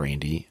that,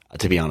 Brandy,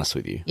 to be honest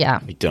with you.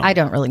 Yeah, I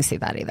don't really see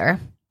that either.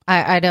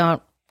 I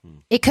don't.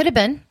 It could have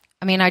been.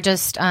 I mean,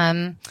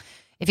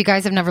 if you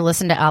guys have never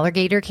listened to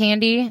Alligator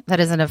Candy, that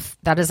is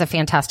a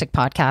fantastic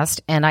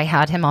podcast, and I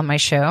had him on my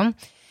show.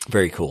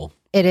 Very cool.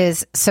 It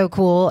is so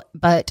cool,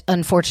 but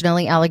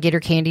unfortunately, Alligator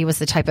Candy was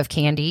the type of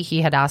candy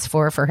he had asked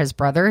for his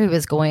brother, who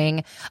is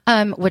going,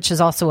 which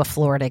is also a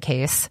Florida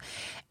case.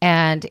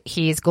 And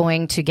he's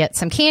going to get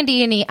some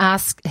candy, and he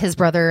asks his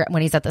brother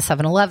when he's at the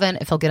 7-Eleven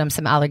if he'll get him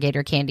some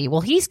alligator candy.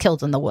 Well, he's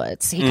killed in the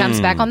woods. He comes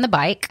back on the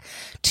bike.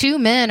 2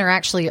 men are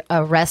actually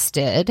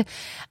arrested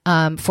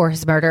for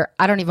his murder.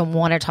 I don't even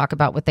want to talk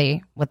about what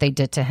they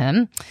did to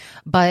him,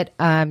 but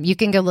you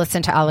can go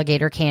listen to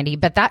Alligator Candy.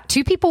 But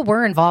 2 people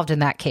were involved in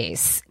that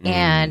case,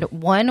 and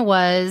one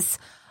was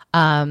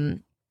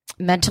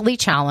mentally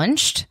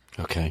challenged.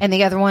 Okay. And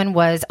the other one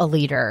was a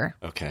leader.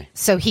 Okay.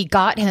 So he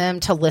got him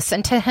to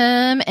listen to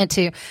him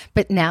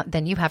but now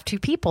then you have two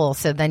people.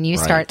 So then you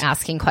start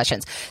asking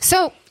questions.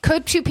 So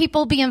could two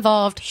people be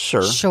involved?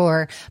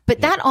 Sure.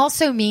 But that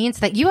also means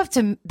that you have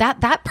to,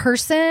 that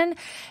person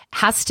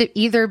has to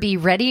either be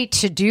ready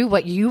to do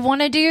what you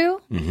want to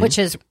do, which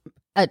is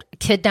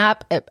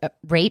kidnap,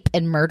 rape,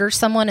 and murder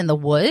someone in the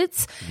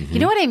woods. You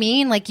know what I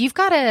mean? Like you've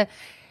got to,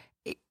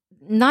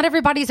 not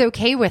everybody's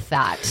okay with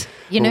that,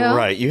 you know?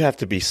 Right. You have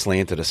to be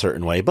slanted a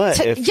certain way,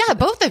 but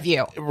both of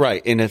you.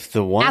 Right. And if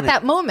the one at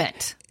that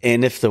moment,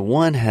 and if the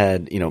one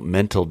had,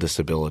 mental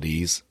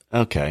disabilities,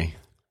 okay.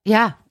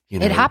 Yeah.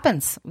 It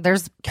happens.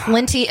 There's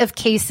plenty of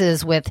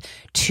cases with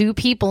two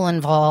people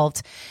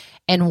involved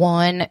and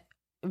one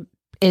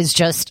is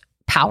just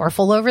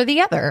powerful over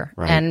the other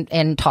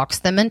and talks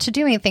them into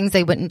doing things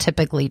they wouldn't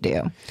typically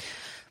do.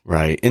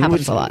 Right. And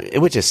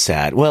which is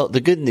sad. Well,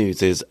 the good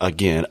news is,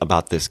 again,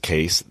 about this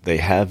case, they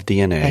have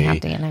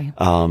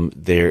DNA.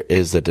 There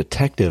is a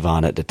detective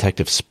on it.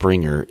 Detective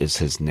Springer is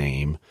his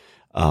name.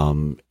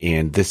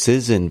 And this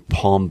is in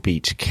Palm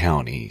Beach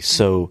County.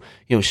 So,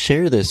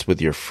 share this with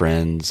your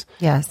friends.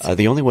 Yes.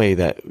 The only way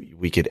that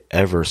we could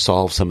ever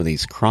solve some of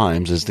these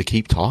crimes is to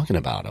keep talking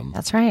about them.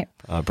 That's right.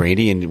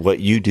 Brandy, and what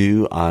you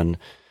do on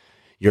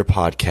your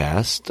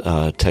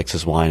podcast,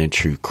 Texas Wine and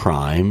True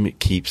Crime,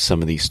 keeps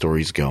some of these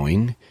stories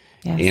going.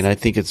 Yes. And I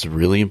think it's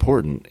really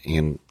important.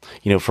 And,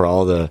 for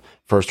all the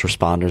first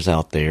responders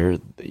out there,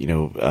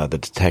 the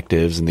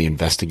detectives and the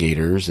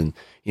investigators, and,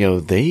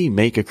 they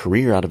make a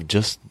career out of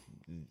just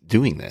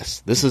doing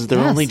this. This is their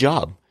only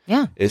job.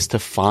 Yeah. Is to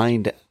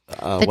find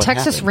the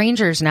Texas happened.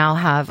 Rangers now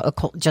have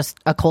just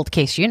a cold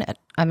case unit.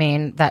 I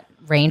mean, that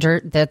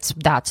ranger,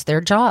 that's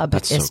their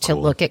job to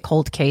look at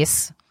cold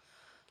cases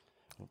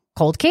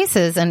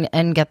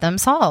and get them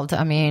solved.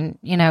 I mean,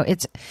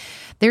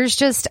 there's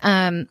just,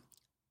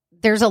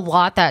 there's a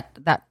lot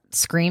that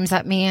screams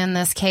at me in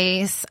this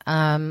case.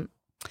 Again,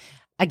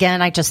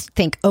 I just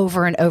think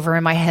over and over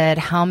in my head,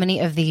 how many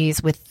of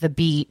these with the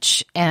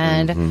beach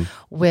and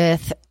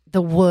with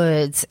the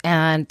woods,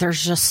 and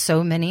there's just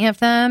so many of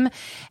them.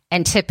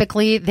 And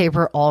typically they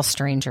were all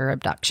stranger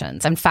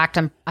abductions. In fact,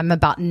 I'm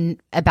about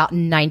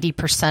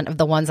 90% of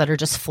the ones that are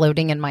just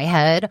floating in my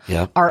head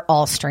are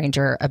all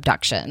stranger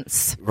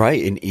abductions.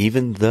 Right. And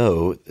even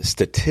though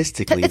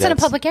statistically it's in a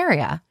public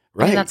area.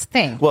 Right. I mean, that's the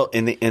thing. Well,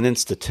 and then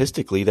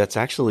statistically, that's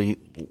actually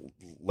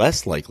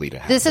less likely to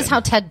happen. This is how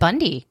Ted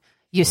Bundy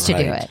used to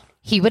do it.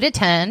 He would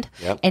attend,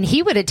 and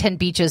he would attend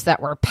beaches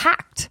that were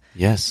packed.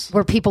 Yes.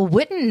 Where people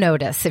wouldn't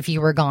notice if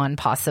you were gone,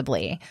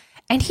 possibly.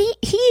 And he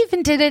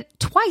even did it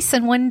twice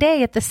in one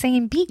day at the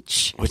same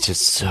beach. Which is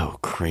so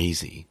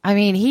crazy. I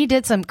mean, he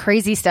did some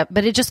crazy stuff,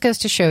 but it just goes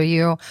to show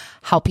you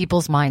how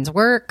people's minds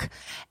work,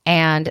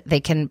 and they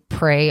can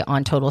prey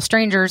on total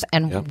strangers.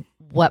 And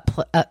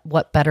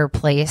what better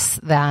place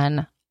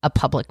than a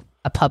public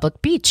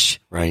beach?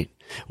 Right.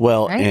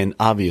 Well, and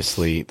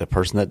obviously the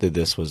person that did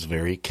this was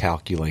very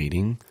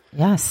calculating.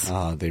 Yes.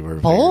 They were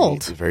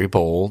bold. Very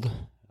bold.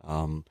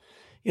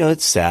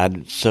 It's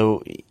sad.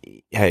 So,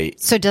 hey.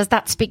 So does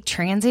that speak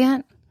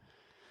transient?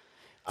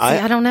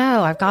 I don't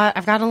know. I've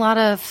got a lot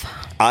of.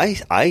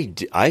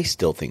 I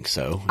still think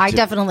so. I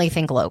definitely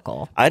think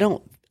local. I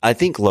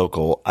think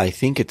local. I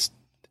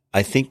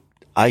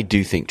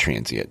do think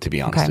transient, to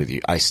be honest with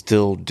you. I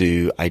still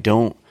do. I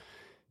don't,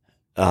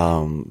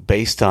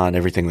 based on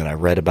everything that I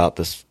read about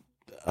this,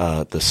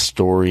 the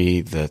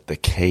story, the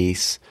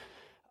case,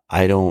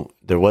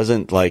 there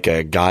wasn't like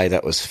a guy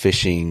that was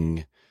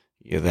fishing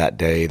that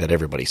day that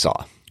everybody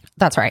saw.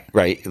 That's right.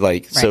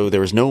 Right. So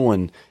there was no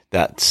one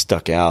that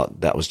stuck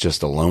out that was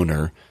just a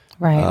loner.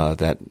 Right.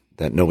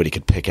 That nobody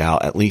could pick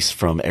out, at least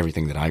from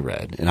everything that I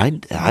read.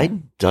 And I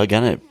dug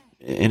in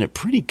it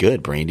pretty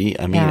good, Brandy.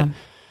 I mean,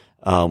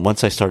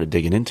 once I started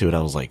digging into it,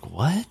 I was like,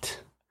 what?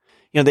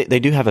 They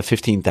do have a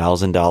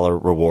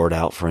 $15,000 reward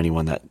out for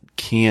anyone that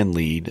can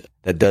lead,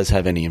 that does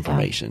have any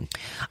information.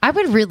 I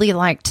would really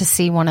like to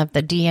see one of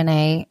the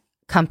DNA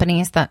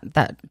companies that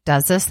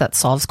does this, that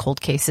solves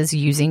cold cases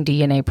using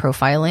DNA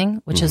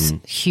profiling, which is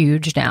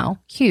huge now.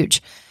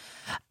 Huge.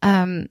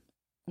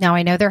 Now,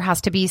 I know there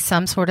has to be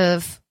some sort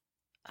of,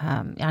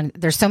 and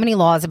there's so many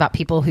laws about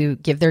people who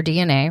give their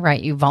DNA,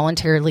 right? You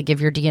voluntarily give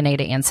your DNA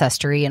to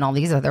Ancestry and all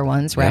these other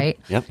ones, right?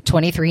 Yep.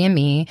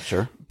 23andMe.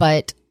 Sure.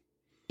 But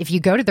if you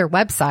go to their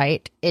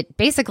website, it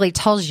basically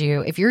tells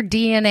you if your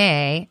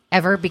DNA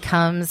ever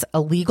becomes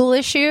a legal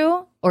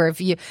issue, or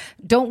if you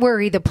don't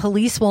worry, the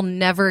police will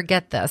never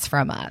get this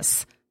from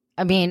us.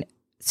 I mean,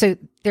 so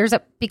there's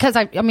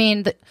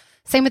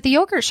same with the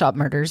yogurt shop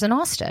murders in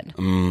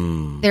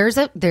Austin. There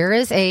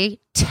was a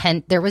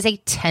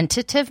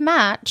tentative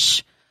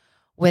match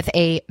with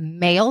a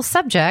male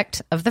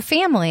subject of the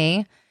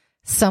family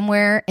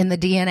somewhere in the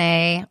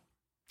DNA.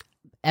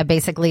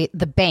 Basically,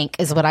 the bank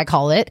is what I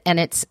call it. And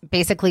it's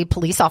basically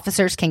police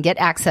officers can get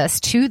access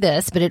to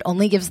this, but it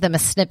only gives them a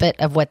snippet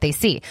of what they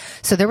see.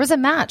 So there was a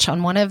match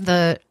on one of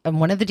the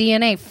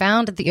DNA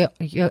found at the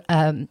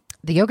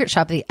yogurt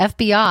shop. The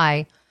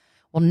FBI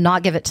will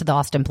not give it to the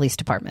Austin Police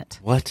Department.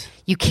 What?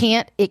 It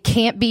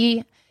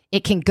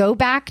can go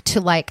back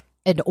to like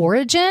an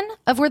origin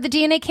of where the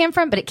DNA came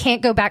from, but it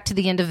can't go back to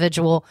the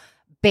individual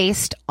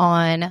based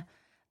on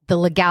the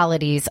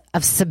legalities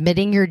of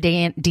submitting your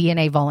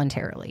DNA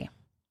voluntarily.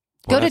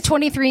 Go to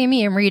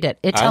 23andMe and read it.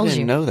 It tells you. I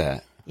didn't know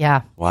that.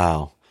 Yeah.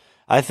 Wow.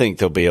 I think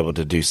they'll be able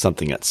to do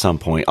something at some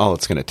point. All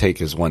it's going to take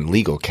is one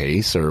legal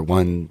case or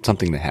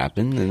something that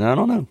happened, and I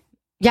don't know.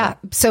 Yeah.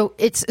 So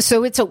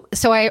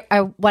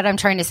what I'm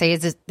trying to say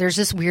is there's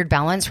this weird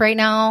balance right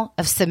now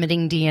of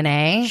submitting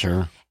DNA.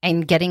 Sure.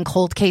 And getting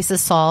cold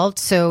cases solved.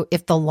 So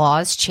if the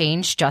laws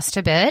change just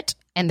a bit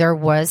and there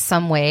was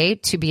some way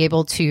to be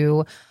able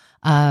to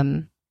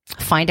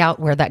find out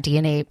where that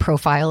DNA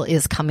profile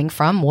is coming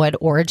from, what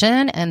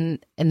origin, and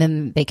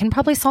then they can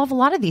probably solve a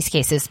lot of these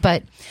cases.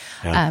 But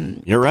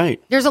you're right.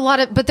 There's a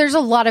lot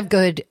of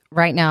good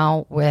right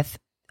now with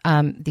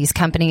these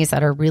companies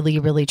that are really,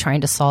 really trying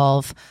to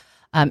solve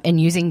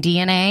and using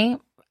DNA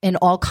in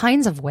all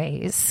kinds of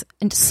ways,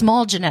 and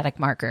small genetic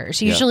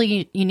markers.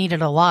 Usually you need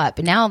it a lot,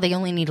 but now they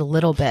only need a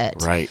little bit.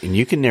 Right. And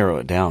you can narrow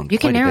it down. You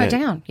can narrow it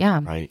down.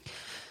 Yeah. Right.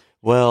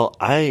 Well,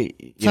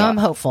 I'm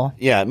hopeful.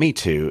 Yeah, me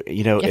too.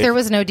 If there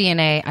was no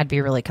DNA, I'd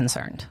be really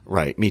concerned.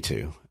 Right. Me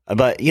too.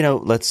 But,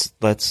 let's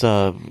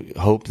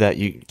hope that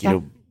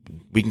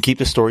we can keep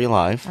the story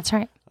alive. That's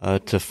right.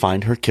 To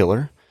find her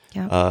killer.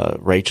 Yeah.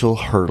 Rachel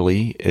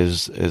Hurley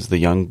is the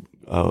young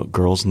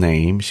girl's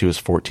name. She was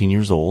 14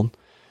 years old.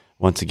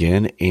 Once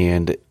again,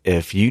 and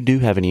if you do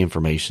have any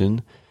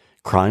information,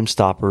 Crime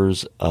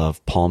Stoppers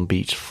of Palm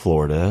Beach,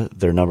 Florida,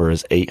 their number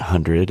is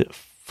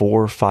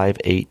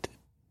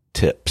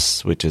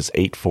 800-458-TIPS, which is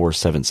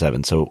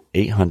 8477. So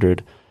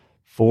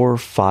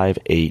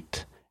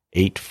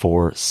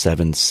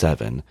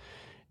 800-458-8477.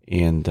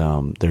 And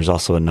there's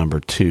also a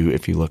number 2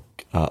 if you look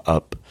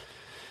up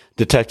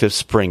Detective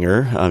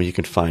Springer. You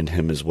can find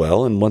him as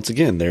well. And once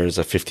again, there's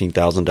a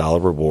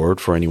 $15,000 reward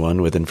for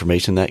anyone with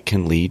information that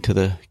can lead to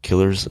the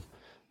killer's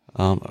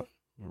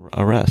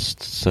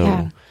arrest.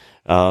 So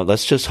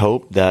let's just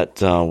hope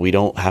that we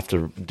don't have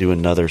to do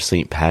another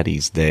St.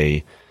 Patty's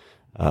Day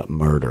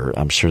murder.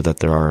 I'm sure that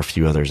there are a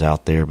few others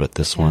out there, but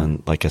this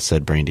one, like I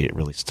said, Brandy, it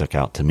really stuck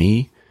out to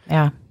me.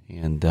 Yeah.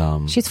 And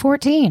she's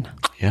 14.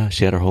 Yeah,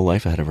 she had her whole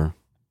life ahead of her.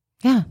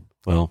 Yeah.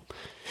 Well,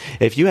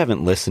 if you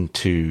haven't listened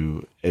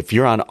if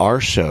you're on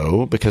our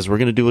show, because we're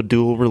going to do a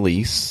dual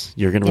release,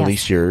 you're going to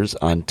release yours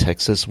on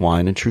Texas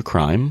Wine and True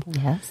Crime.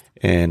 Yes.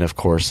 And of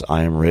course,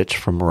 I am Rich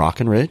from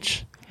Rockin'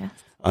 Rich. Yes.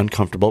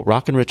 Uncomfortable.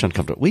 Rockin' Rich,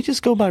 Uncomfortable. We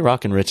just go by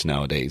Rockin' Rich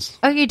nowadays.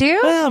 Oh, you do?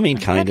 Well, I mean,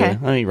 kind of. Okay.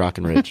 I mean,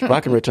 Rockin' Rich.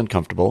 Rockin' Rich,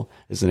 Uncomfortable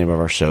is the name of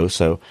our show.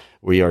 So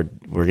we're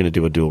going to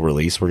do a dual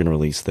release. We're going to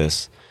release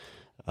this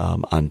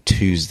on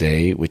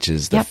Tuesday, which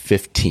is the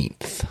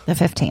 15th. The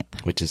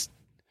 15th.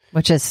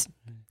 Which is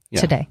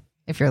today,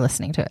 if you're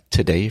listening to it.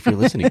 Today, if you're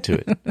listening to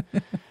it.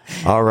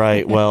 All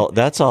right. Well,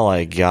 that's all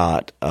I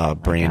got,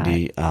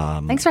 Brandy.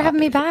 Thanks for having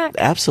me back.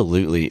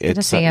 Absolutely.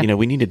 It's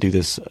we need to do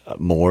this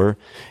more,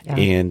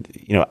 and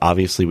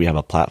obviously we have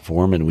a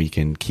platform, and we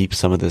can keep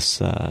some of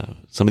these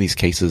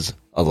cases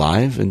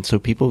alive, and so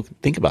people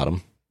think about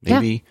them.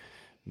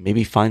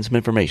 Maybe find some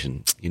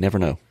information. You never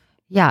know.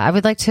 Yeah, I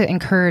would like to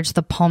encourage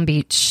the Palm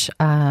Beach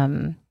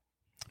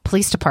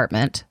Police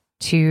Department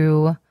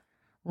to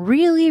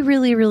really,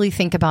 really, really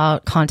think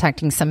about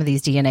contacting some of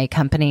these DNA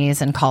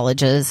companies and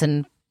colleges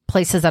and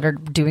places that are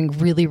doing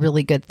really,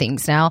 really good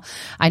things now.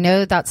 I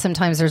know that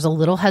sometimes there's a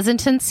little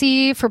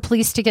hesitancy for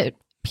police to get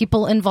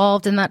people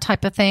involved in that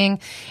type of thing.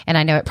 And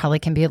I know it probably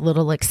can be a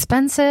little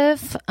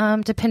expensive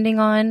depending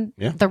on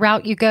the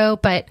route you go,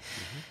 but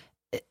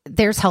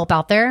there's help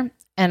out there.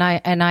 And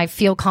I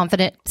feel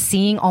confident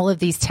seeing all of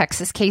these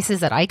Texas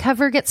cases that I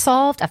cover get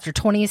solved after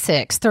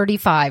 26,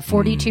 35,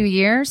 42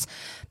 years,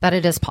 that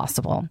it is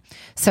possible.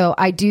 So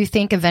I do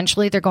think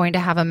eventually they're going to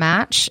have a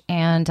match,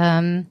 and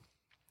I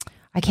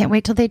can't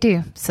wait till they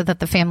do so that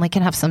the family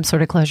can have some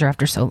sort of closure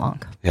after so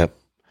long. Yep.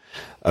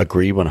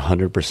 Agree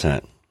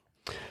 100%.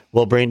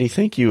 Well, Brandy,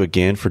 thank you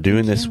again for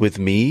doing this with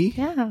me.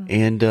 Yeah.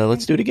 And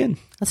let's do it again.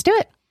 Let's do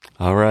it.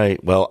 All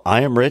right. Well,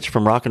 I am Rich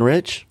from Rockin'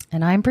 Rich.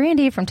 And I'm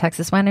Brandy from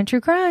Texas Wine and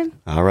True Crime.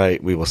 All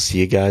right. We will see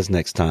you guys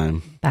next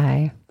time.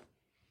 Bye.